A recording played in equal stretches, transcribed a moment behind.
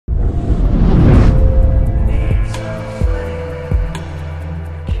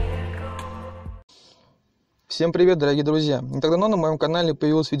Всем привет, дорогие друзья! Не так давно на моем канале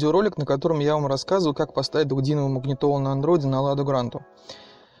появился видеоролик, на котором я вам рассказываю, как поставить двухдиновую магнитолу на андроиде на Ладу Гранту.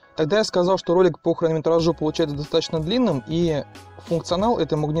 Тогда я сказал, что ролик по хронометражу получается достаточно длинным, и функционал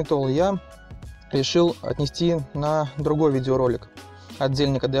этой магнитолы я решил отнести на другой видеоролик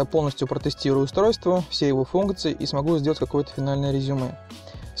отдельно, когда я полностью протестирую устройство, все его функции и смогу сделать какое-то финальное резюме.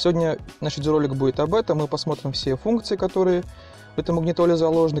 Сегодня наш видеоролик будет об этом, мы посмотрим все функции, которые в этой магнитоле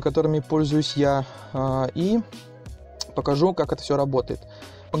заложены, которыми пользуюсь я, и покажу, как это все работает.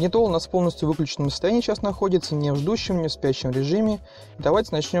 Магнитола у нас в полностью выключенном состоянии сейчас находится, не в ждущем, не в спящем режиме. Давайте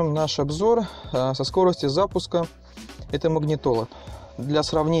начнем наш обзор со скорости запуска этой магнитолы. Для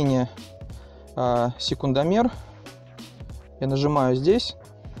сравнения секундомер. Я нажимаю здесь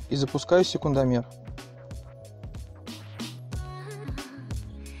и запускаю секундомер.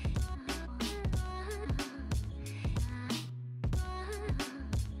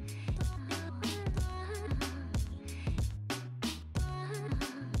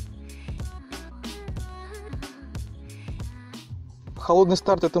 Холодный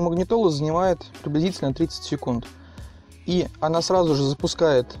старт этой магнитолы занимает приблизительно 30 секунд. И она сразу же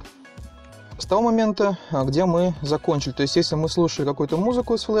запускает с того момента, где мы закончили. То есть, если мы слушали какую-то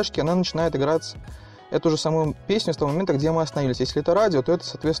музыку из флешки, она начинает играть эту же самую песню с того момента, где мы остановились. Если это радио, то это,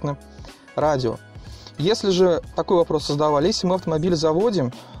 соответственно, радио. Если же такой вопрос создавали, если мы автомобиль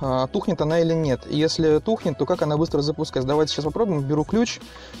заводим, тухнет она или нет? И если тухнет, то как она быстро запускается? Давайте сейчас попробуем. Беру ключ,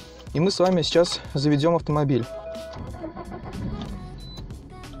 и мы с вами сейчас заведем автомобиль.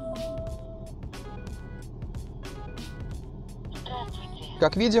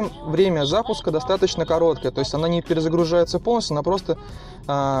 Как видим, время запуска достаточно короткое, то есть она не перезагружается полностью, она просто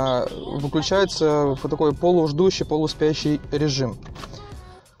выключается в такой полуждущий, полуспящий режим.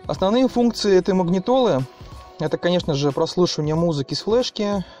 Основные функции этой магнитолы – это, конечно же, прослушивание музыки с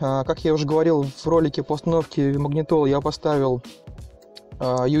флешки. Как я уже говорил в ролике по установке магнитолы, я поставил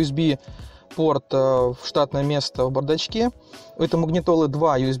USB-порт в штатное место в бардачке. У этой магнитолы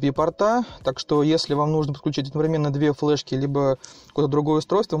два USB-порта, так что если вам нужно подключить одновременно две флешки, либо какое-то другое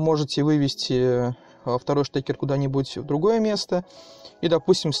устройство, можете вывести второй штекер куда-нибудь в другое место и,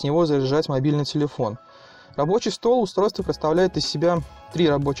 допустим, с него заряжать мобильный телефон. Рабочий стол устройство представляет из себя 3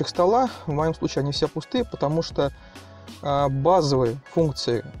 рабочих стола. В моем случае они все пустые, потому что базовые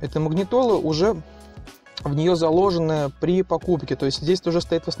функции этой магнитолы уже в нее заложены при покупке. То есть здесь уже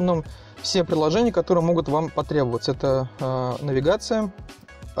стоит в основном все приложения, которые могут вам потребоваться. Это навигация,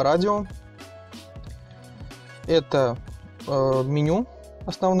 радио, это меню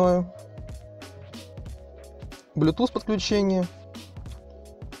основное, Bluetooth подключение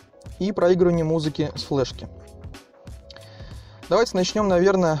и проигрывание музыки с флешки. Давайте начнем,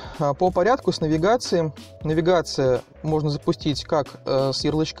 наверное, по порядку с навигации. Навигация можно запустить как с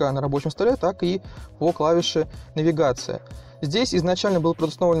ярлычка на рабочем столе, так и по клавише навигация. Здесь изначально было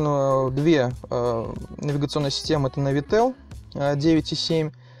предустановлено две навигационные системы. Это Navitel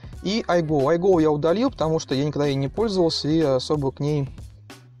 9.7 и iGo. iGo я удалил, потому что я никогда ей не пользовался и особо к ней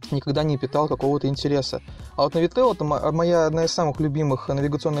никогда не питал какого-то интереса. А вот Navitel – это моя одна из самых любимых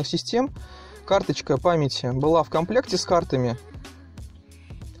навигационных систем. Карточка памяти была в комплекте с картами.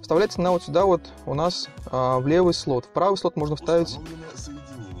 Вставляется она вот сюда вот у нас в левый слот. В правый слот можно вставить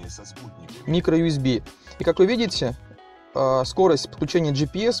микро-USB. И как вы видите, скорость подключения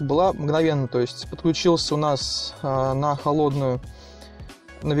GPS была мгновенна. То есть подключился у нас на холодную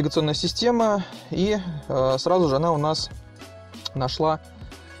навигационная система, и сразу же она у нас нашла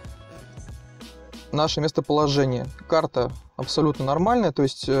наше местоположение. Карта абсолютно нормальная, то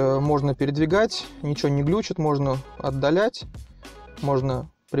есть можно передвигать, ничего не глючит, можно отдалять, можно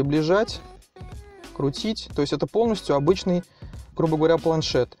приближать, крутить. То есть это полностью обычный, грубо говоря,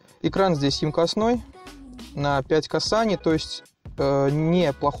 планшет. Экран здесь емкостной на 5 касаний, то есть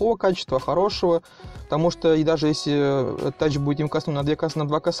не плохого качества, а хорошего. Потому что и даже если тач будет емкостной на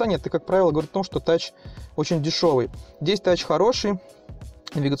 2 касания, это, как правило, говорит о том, что тач очень дешевый. Здесь тач хороший.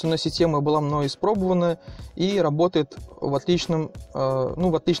 Навигационная система была мной испробована и работает в отличном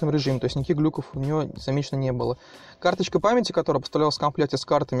режиме, то есть никаких глюков у нее замечено не было. Карточка памяти, которая поставлялась в комплекте с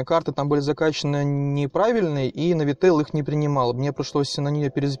картами, карты там были закачаны неправильные, и Navitel их не принимал. Мне пришлось на нее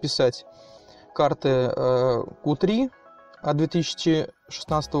перезаписать карты Q3 от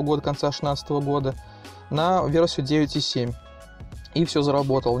 2016 года, конца 2016 года, на версию 9.7. И все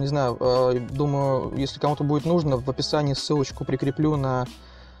заработало. Не знаю, думаю, если кому-то будет нужно, в описании ссылочку прикреплю на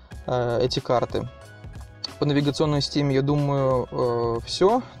эти карты. По навигационной системе, я думаю,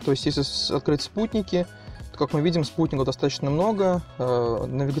 все. То есть, если открыть спутники, то, как мы видим, спутников достаточно много.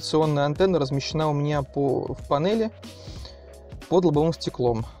 Навигационная антенна размещена у меня в панели под лобовым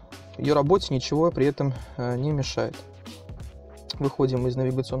стеклом. ее работе ничего при этом не мешает. Выходим из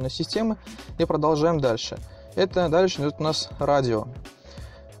навигационной системы и продолжаем дальше. Это дальше идет у нас радио.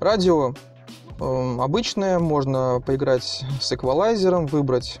 Радио обычное, можно поиграть с эквалайзером,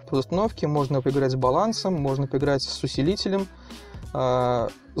 выбрать по установке, можно поиграть с балансом, можно поиграть с усилителем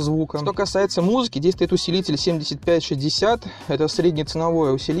звука. Что касается музыки, здесь стоит усилитель 7560, это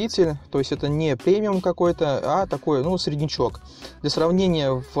среднеценовой усилитель, то есть это не премиум какой-то, а такой, ну, среднячок. Для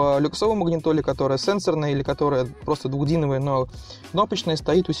сравнения, в люксовом магнитоле, которая сенсорная или которая просто двухдиновая, но кнопочная,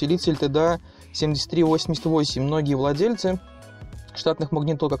 стоит усилитель TDA 7388. Многие владельцы штатных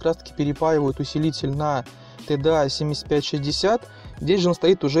магнитол как раз-таки перепаивают усилитель на TDA 7560. Здесь же он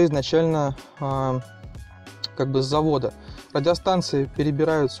стоит уже изначально как бы с завода. Радиостанции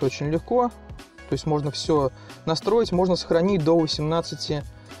перебираются очень легко, то есть можно все настроить, можно сохранить до 18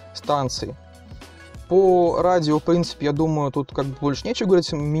 станций. По радио, в принципе, я думаю, тут как бы больше нечего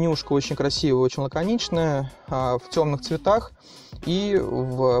говорить. Менюшка очень красивая, очень лаконичная, в темных цветах, и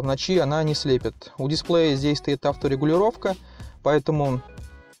в ночи она не слепит. У дисплея здесь стоит авторегулировка, поэтому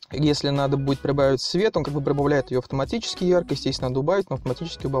если надо будет прибавить свет, он как бы прибавляет ее автоматически яркость, если надо убавить, он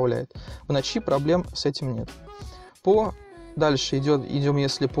автоматически убавляет. В ночи проблем с этим нет. Дальше идем,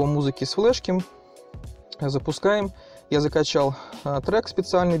 если по музыке с флешки. Запускаем. Я закачал трек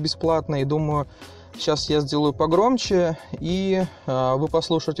специальный, бесплатный. И думаю, сейчас я сделаю погромче. И вы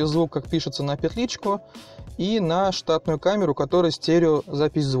послушаете звук, как пишется на петличку. И на штатную камеру, которая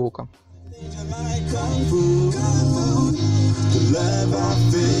стереозапись звука.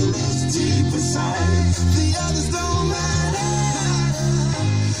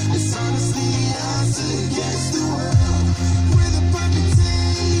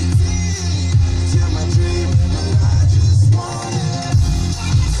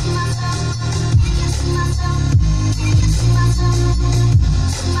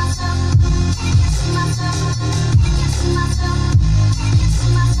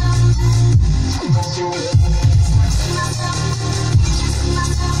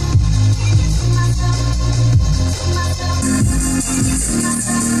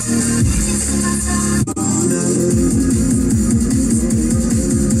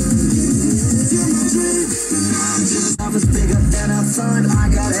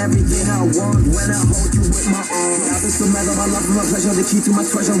 Key to my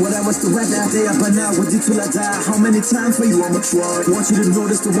treasure, whatever's the weather. Day up and out with you till I die. How many times for you I'ma try? Want you to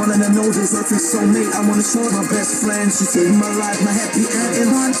notice the one and I know this. Perfect soulmate, I wanna show my best friend. She saved my life, my happy end in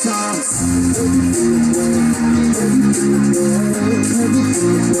hard times.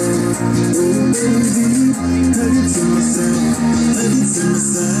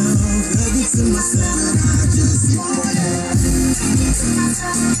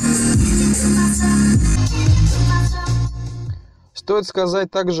 Стоит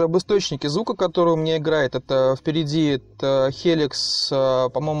сказать также об источнике звука, который у меня играет. Это впереди это Helix,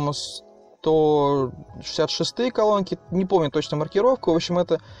 по-моему, 166 колонки. Не помню точно маркировку. В общем,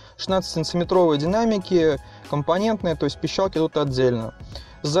 это 16-сантиметровые динамики, компонентные, то есть пищалки тут отдельно.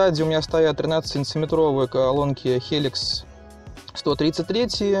 Сзади у меня стоят 13-сантиметровые колонки Helix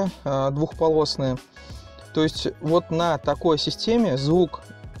 133, двухполосные. То есть вот на такой системе звук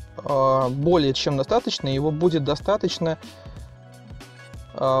более чем достаточный. Его будет достаточно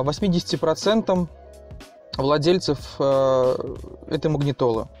 80% владельцев этой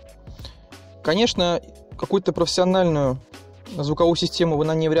магнитолы. Конечно, какую-то профессиональную звуковую систему вы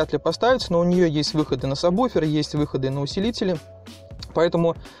на ней вряд ли поставите, но у нее есть выходы на сабвуфер, есть выходы на усилители.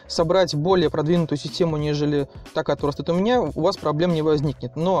 Поэтому собрать более продвинутую систему, нежели та, которая стоит у меня, у вас проблем не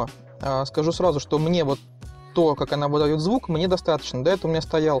возникнет. Но скажу сразу, что мне вот то, как она выдает звук, мне достаточно. До этого у меня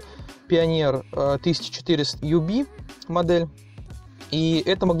стоял Pioneer 1400 UB модель. И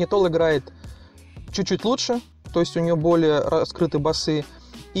эта магнитола играет чуть-чуть лучше, то есть у нее более раскрыты басы,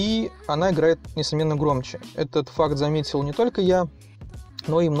 и она играет, несомненно, громче. Этот факт заметил не только я,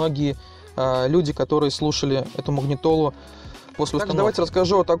 но и многие люди, которые слушали эту магнитолу после установки. Давайте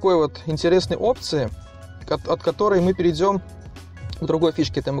расскажу о такой вот интересной опции, от которой мы перейдем к другой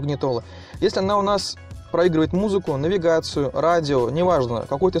фишке этой магнитолы. Если она у нас проигрывает музыку, навигацию, радио, неважно,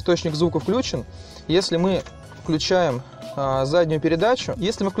 какой-то источник звука включен, если мы включаем заднюю передачу.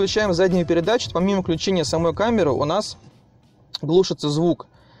 Если мы включаем заднюю передачу, то помимо включения самой камеры у нас глушится звук.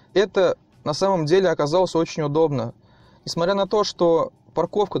 Это на самом деле оказалось очень удобно. Несмотря на то, что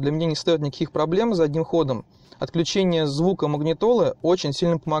парковка для меня не создает никаких проблем задним ходом, отключение звука магнитолы очень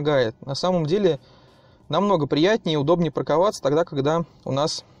сильно помогает. На самом деле намного приятнее и удобнее парковаться тогда, когда у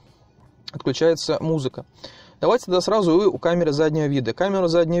нас отключается музыка. Давайте тогда сразу у камеры заднего вида. Камера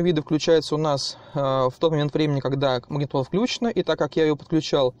заднего вида включается у нас в тот момент времени, когда магнитола включена. И так как я ее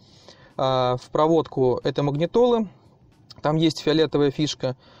подключал в проводку этой магнитолы, там есть фиолетовая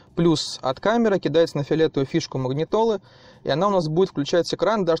фишка, плюс от камеры кидается на фиолетовую фишку магнитолы, и она у нас будет включать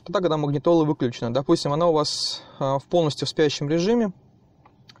экран даже тогда, когда магнитола выключена. Допустим, она у вас полностью в спящем режиме,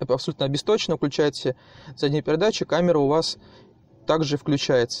 абсолютно обесточена, включаете задние передачи, камера у вас также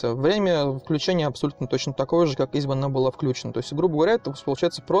включается. Время включения абсолютно точно такое же, как если бы она была включена. То есть, грубо говоря, это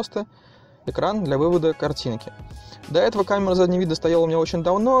получается просто экран для вывода картинки. До этого камера заднего вида стояла у меня очень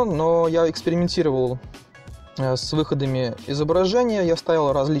давно, но я экспериментировал с выходами изображения, я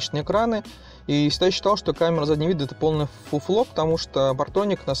ставил различные экраны и всегда считал, что камера заднего вида это полное фуфло, потому что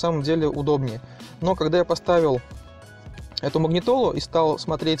бортроник на самом деле удобнее. Но когда я поставил эту магнитолу и стал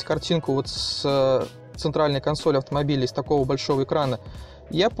смотреть картинку вот с центральной консоли автомобиля из такого большого экрана,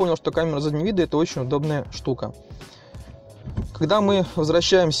 я понял, что камера заднего вида это очень удобная штука. Когда мы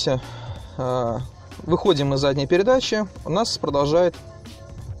возвращаемся, выходим из задней передачи, у нас продолжает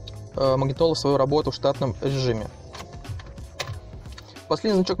магнитола свою работу в штатном режиме.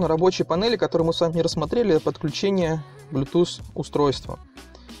 Последний значок на рабочей панели, который мы с вами не рассмотрели, это подключение Bluetooth устройства.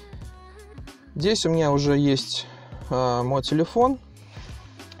 Здесь у меня уже есть мой телефон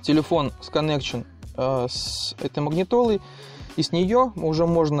с connection с этой магнитолой, и с нее уже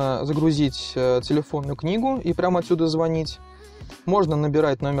можно загрузить телефонную книгу и прямо отсюда звонить. Можно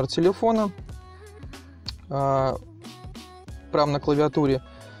набирать номер телефона прямо на клавиатуре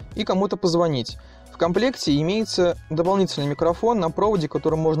и кому-то позвонить. В комплекте имеется дополнительный микрофон на проводе,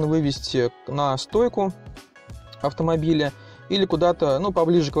 который можно вывести на стойку автомобиля или куда-то,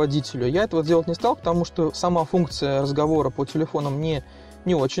 поближе к водителю. Я этого делать не стал, потому что сама функция разговора по телефону мне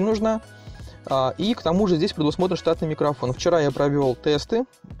не очень нужна. И к тому же здесь предусмотрен штатный микрофон. Вчера я провел тесты,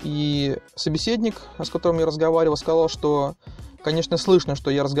 и собеседник, с которым я разговаривал, сказал, что, конечно, слышно,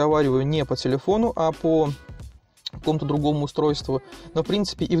 что я разговариваю не по телефону, а по какому-то другому устройству. Но, в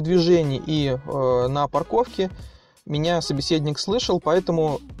принципе, и в движении, и на парковке меня собеседник слышал,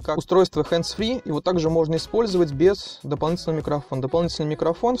 поэтому как устройство hands-free его также можно использовать без дополнительного микрофона. Дополнительный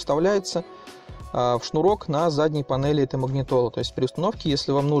микрофон вставляется в шнурок на задней панели этой магнитолы. То есть при установке,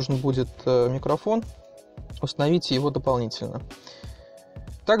 если вам нужен будет микрофон, установите его дополнительно.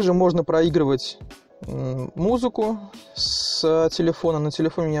 Также можно проигрывать музыку с телефона. На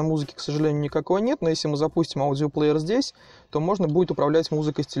телефоне у меня музыки, к сожалению, никакой нет, но если мы запустим аудиоплеер здесь, то можно будет управлять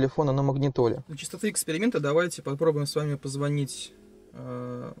музыкой с телефона на магнитоле. Для чистоты эксперимента давайте попробуем с вами позвонить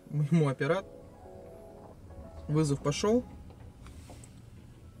моему оператору. Вызов пошел.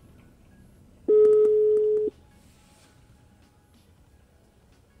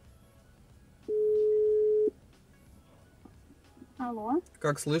 Алло.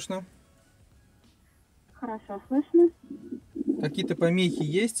 Как слышно? Хорошо слышно. Какие-то помехи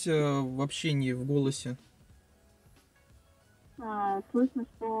есть в общении, в голосе? Слышно,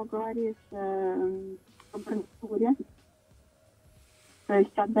 что говоришь о гарнитуре. То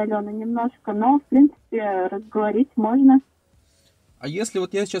есть отдаленно немножко, но в принципе разговорить можно. А если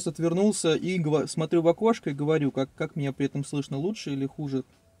вот я сейчас отвернулся и смотрю в окошко и говорю, как меня при этом слышно, лучше или хуже?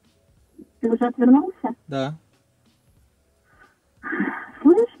 Ты уже отвернулся? Да.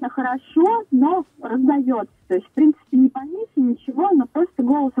 Слышно хорошо, но раздается. То есть, в принципе, не помехи, ничего, но просто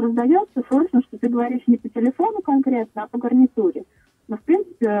голос раздается. Слышно, что ты говоришь не по телефону конкретно, а по гарнитуре. Но, в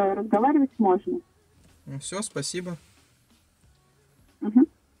принципе, разговаривать можно. Все, спасибо. Угу.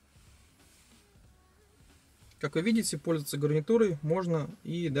 Как вы видите, пользоваться гарнитурой можно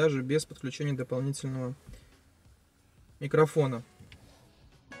и даже без подключения дополнительного микрофона.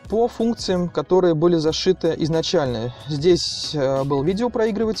 По функциям, которые были зашиты изначально. Здесь был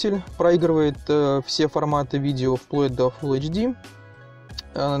видеопроигрыватель, проигрывает все форматы видео вплоть до Full HD.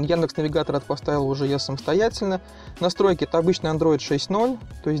 Яндекс.Навигатор это поставил уже я самостоятельно. Настройки это обычный Android 6.0,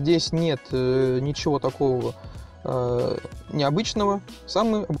 то есть здесь нет ничего такого необычного.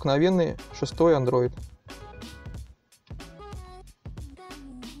 Самый обыкновенный 6-й Android.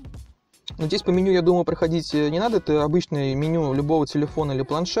 Но здесь по меню, я думаю, проходить не надо. Это обычное меню любого телефона или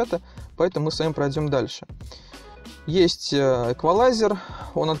планшета, поэтому мы с вами пройдем дальше. Есть эквалайзер,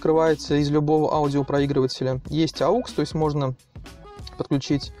 он открывается из любого аудиопроигрывателя. Есть AUX, то есть можно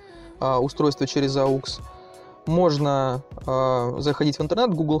подключить устройство через AUX. Можно заходить в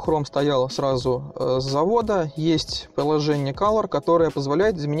интернет, Google Chrome стоял сразу с завода. Есть приложение Color, которое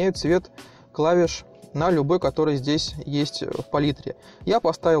позволяет изменять цвет клавиш на любой, который здесь есть в палитре. Я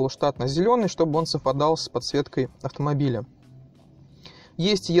поставил штатно зеленый, чтобы он совпадал с подсветкой автомобиля.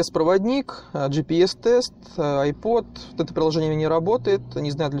 Есть ES-проводник, GPS-тест, iPod. Вот это приложение не работает,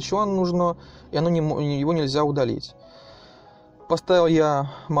 не знаю, для чего оно нужно, и его нельзя удалить. Поставил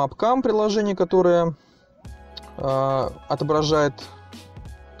я MapCam приложение, которое отображает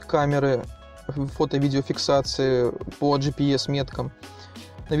камеры фото-видеофиксации по GPS-меткам.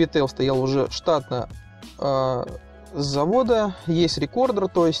 На Vitel стоял уже штатно с завода. Есть рекордер,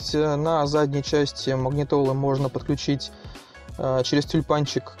 то есть на задней части магнитолы можно подключить через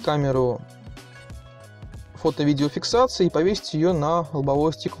тюльпанчик камеру фото-видеофиксации и повесить ее на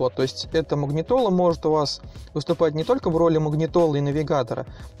лобовое стекло. То есть эта магнитола может у вас выступать не только в роли магнитолы и навигатора,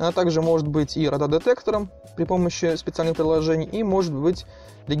 она также может быть и радиодетектором при помощи специальных приложений, и может быть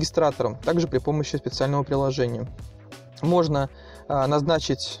регистратором, также при помощи специального приложения. Можно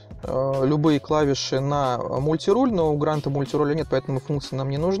назначить любые клавиши на мультируль, но у Гранта мультируля нет, поэтому функция нам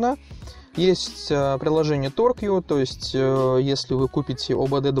не нужна. Есть приложение TorqueView, то есть если вы купите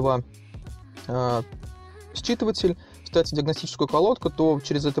OBD2 считыватель, ставите диагностическую колодку, то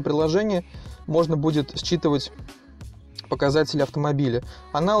через это приложение можно будет считывать показатели автомобиля.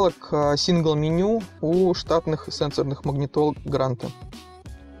 Аналог Single Menu у штатных сенсорных магнитол Гранта.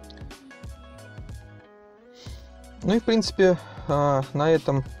 Ну и в принципе на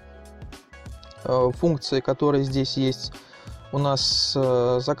этом функции, которые здесь есть, у нас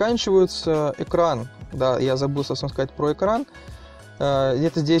заканчиваются. Экран, да, я забыл совсем сказать про экран.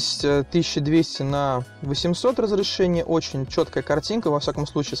 Где-то здесь 1200 на 800 разрешение, очень четкая картинка, во всяком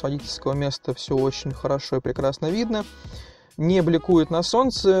случае с водительского места все очень хорошо и прекрасно видно. Не бликует на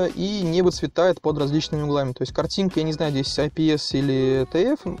солнце и не выцветает под различными углами. То есть картинка, я не знаю, здесь IPS или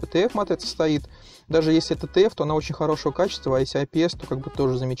TF матрица стоит. Даже если это TF, то она очень хорошего качества, а если IPS, то как бы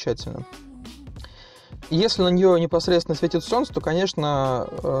тоже замечательно. Если на нее непосредственно светит солнце, то,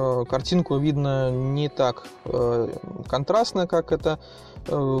 конечно, картинку видно не так контрастно, как это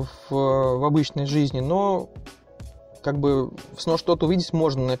в обычной жизни, но как бы что-то увидеть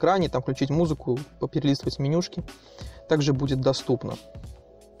можно на экране, там включить музыку, перелистывать менюшки, также будет доступно.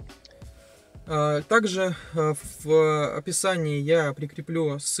 Также в описании я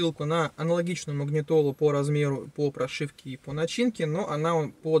прикреплю ссылку на аналогичную магнитолу по размеру, по прошивке и по начинке, но она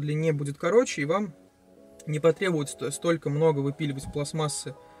по длине будет короче, и вам не потребуется столько много выпиливать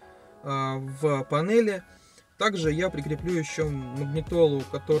пластмассы в панели. Также я прикреплю еще магнитолу,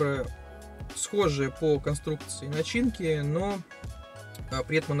 которая схожая по конструкции начинки, но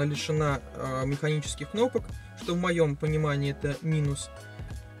при этом она лишена механических кнопок, что в моем понимании это минус.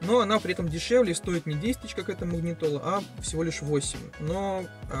 Но она при этом дешевле, стоит не 10 тысяч, как эта магнитола, а всего лишь 8. Но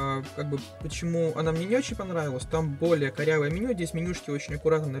как бы почему она мне не очень понравилась, там более корявое меню, здесь менюшки очень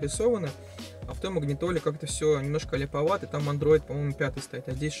аккуратно нарисованы, а в той магнитоле как-то все немножко липовато, там Android, по-моему, 5 стоит,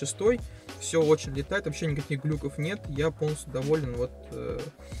 а здесь 6, все очень летает, вообще никаких глюков нет, я полностью доволен вот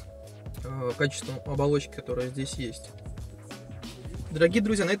качеством оболочки, которая здесь есть. Дорогие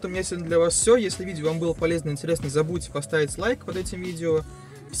друзья, на этом у меня сегодня для вас все. Если видео вам было полезно и интересно, не забудьте поставить лайк под этим видео.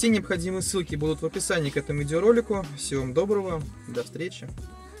 Все необходимые ссылки будут в описании к этому видеоролику. Всего вам доброго, до встречи.